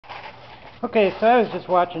Okay, so I was just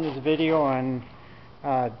watching this video on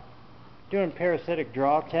doing parasitic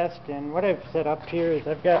draw test, and what I've set up here is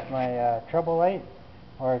I've got my trouble light,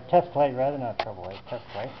 or test light rather, not trouble light, test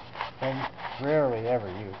light. I rarely ever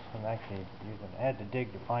use. I'm actually using it. I had to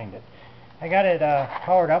dig to find it. I got it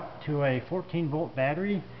powered up to a 14-volt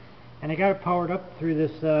battery, and I got it powered up through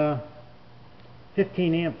this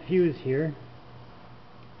 15 amp fuse here.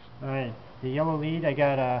 The yellow lead, I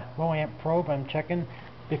got a low amp probe I'm checking.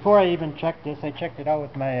 Before I even checked this, I checked it out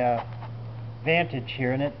with my Vantage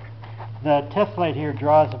here, and the test light here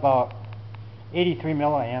draws about 83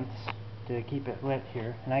 milliamps to keep it lit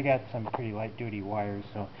here, and I got some pretty light duty wires,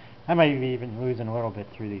 so I might be even losing a little bit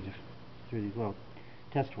through these little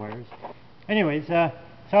test wires. Anyways, saw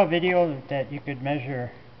a video that you could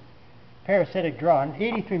measure parasitic draw, and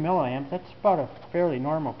 83 milliamps, that's about a fairly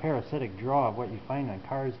normal parasitic draw of what you find on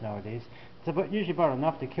cars nowadays. It's usually about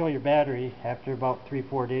enough to kill your battery after about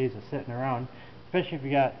 3-4 days of sitting around, especially if you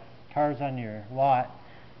got cars on your lot.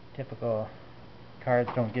 Typical cars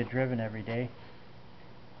don't get driven every day,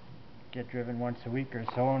 get driven once a week or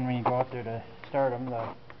so, and when you go out there to start them, the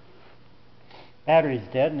battery's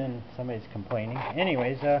dead and then somebody's complaining.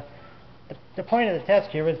 Anyways, the point of the test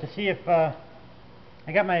here was to see if I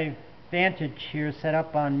got my Vantage here set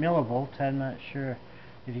up on millivolts. I'm not sure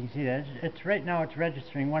if you can see that. It's right now it's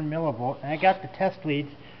registering 1 millivolt, and I got the test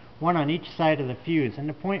leads, one on each side of the fuse, and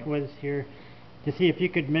the point was here to see if you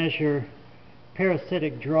could measure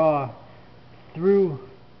parasitic draw through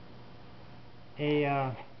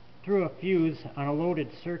a fuse on a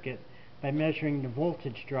loaded circuit by measuring the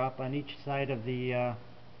voltage drop on each side of the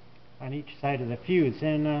fuse.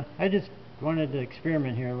 And I just wanted to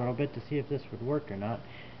experiment here a little bit to see if this would work or not.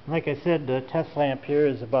 Like I said, the test lamp here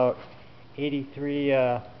is about 83,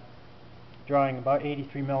 drawing about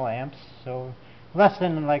 83 milliamps, so less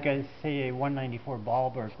than, like I say, a 194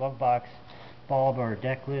 bulb or glove box bulb or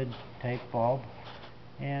deck lid type bulb.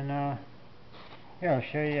 And here, I'll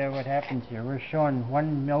show you what happens here. We're showing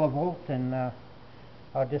 1 millivolt, and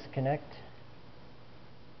I'll disconnect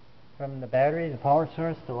from the battery, the power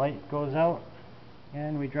source. The light goes out,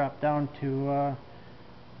 and we drop down to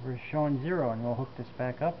we're showing 0, and we'll hook this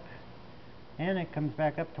back up, and it comes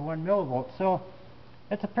back up to 1 millivolt. So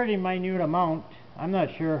it's a pretty minute amount. I'm not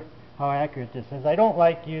sure how accurate this is. I don't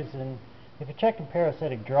like using, if you're checking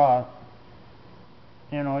parasitic draw,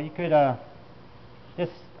 you know, you could the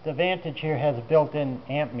Vantage here has a built-in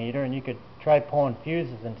amp meter, and you could try pulling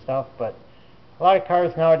fuses and stuff, but a lot of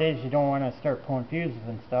cars nowadays you don't want to start pulling fuses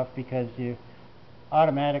and stuff because you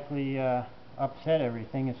automatically upset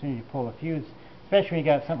everything as soon as you pull a fuse, especially when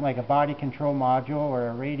you got something like a body control module or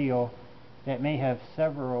a radio that may have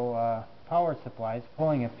several power supplies.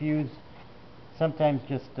 Pulling a fuse sometimes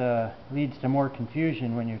just leads to more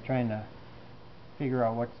confusion when you're trying to figure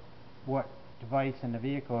out what device in the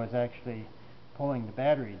vehicle is actually pulling the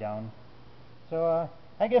battery down. So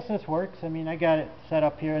I guess this works. I mean, I got it set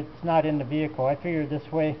up here. It's not in the vehicle. I figured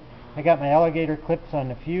this way I got my alligator clips on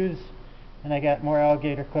the fuse, and I got more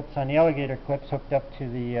alligator clips on the alligator clips hooked up to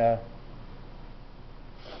the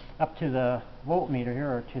voltmeter here,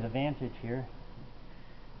 or to the Vantage here.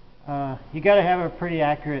 You got to have a pretty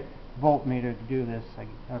accurate voltmeter to do this.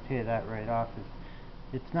 I'll tell you that right off.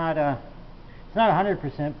 It's not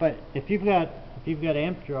 100%, but if you've got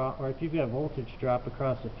amp draw, or if you've got voltage drop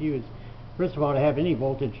across the fuse, first of all, to have any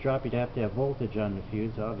voltage drop, you'd have to have voltage on the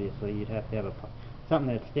fuse. Obviously, you'd have to have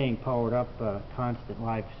something that's staying powered up, a constant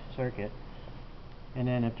live circuit. And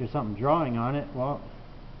then if there's something drawing on it, well,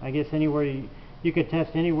 I guess anywhere you could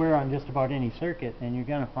test anywhere on just about any circuit, and you're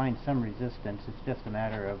going to find some resistance. It's just a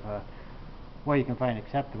matter of what you can find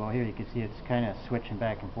acceptable. Here you can see it's kind of switching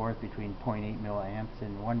back and forth between 0.8 milliamps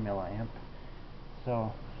and 1 milliamp.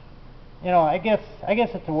 So, you know, I guess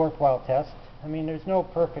it's a worthwhile test. I mean, there's no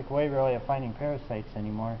perfect way really of finding parasites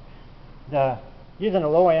anymore. Using a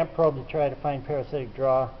low amp probe to try to find parasitic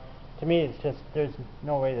draw, to me, it's just, there's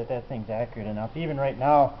no way that thing's accurate enough. Even right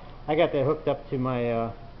now, I got that hooked up to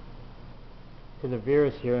my to the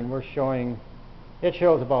Virus here, and we're showing, it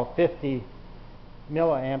shows about 50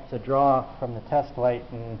 milliamps of draw from the test light,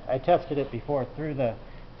 and I tested it before through the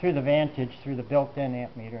Vantage, through the built-in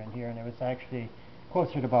amp meter in here, and it was actually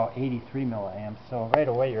closer to about 83 milliamps. So right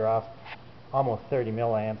away you're off almost 30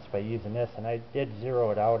 milliamps by using this, and I did zero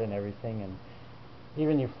it out and everything, and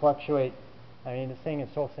even you fluctuate, I mean, this thing is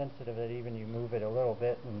so sensitive that even you move it a little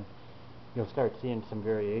bit and you'll start seeing some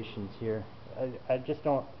variations here. I just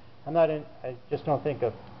don't think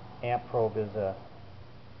an amp probe is a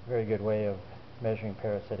very good way of measuring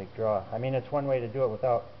parasitic draw. I mean, it's one way to do it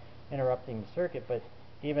without interrupting the circuit, but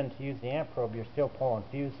even to use the amp probe, you're still pulling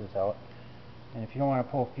fuses out. And if you don't want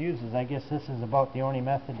to pull fuses, I guess this is about the only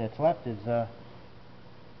method that's left is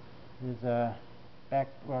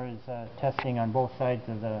testing on both sides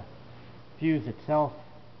of the fuse itself.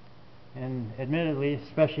 And admittedly,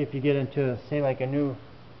 especially if you get into, say, like a new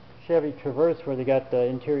Chevy Traverse where they got the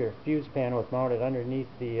interior fuse panels mounted underneath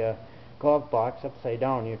the glove box upside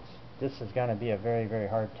down, this is going to be a very, very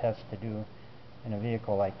hard test to do in a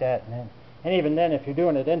vehicle like that. And even then, if you're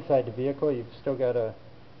doing it inside the vehicle, you've still got to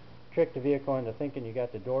trick the vehicle into thinking you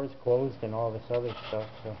got the doors closed and all this other stuff.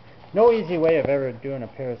 So no easy way of ever doing a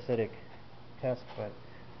parasitic test, but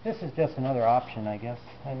this is just another option, I guess.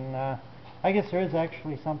 And I guess there is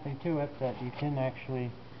actually something to it, that you can actually,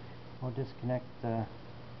 we'll disconnect the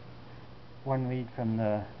one lead from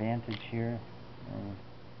the Vantage here, and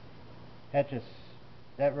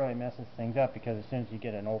that really messes things up, because as soon as you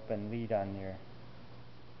get an open lead on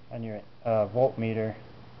your voltmeter,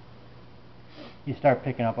 you start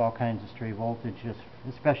picking up all kinds of stray voltage,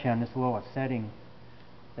 especially on this lowest setting,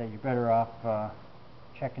 that you're better off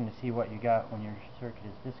checking to see what you got when your circuit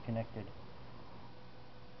is disconnected.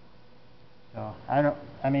 So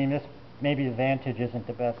I mean, maybe the Vantage isn't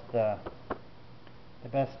the best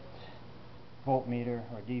voltmeter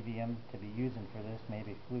or DVM to be using for this.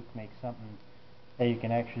 Maybe Fluke makes something that you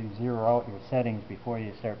can actually zero out your settings before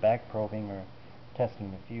you start back probing or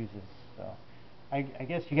testing the fuses. So I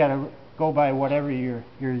guess you got to go by whatever your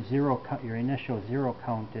initial zero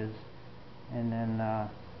count is, and then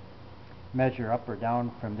measure up or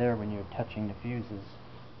down from there when you're touching the fuses.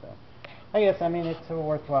 So I guess, I mean, it's a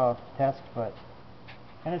worthwhile test,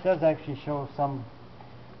 and it does actually show some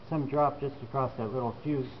drop just across that little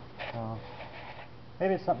fuse. So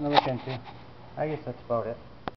maybe it's something to look into. I guess that's about it.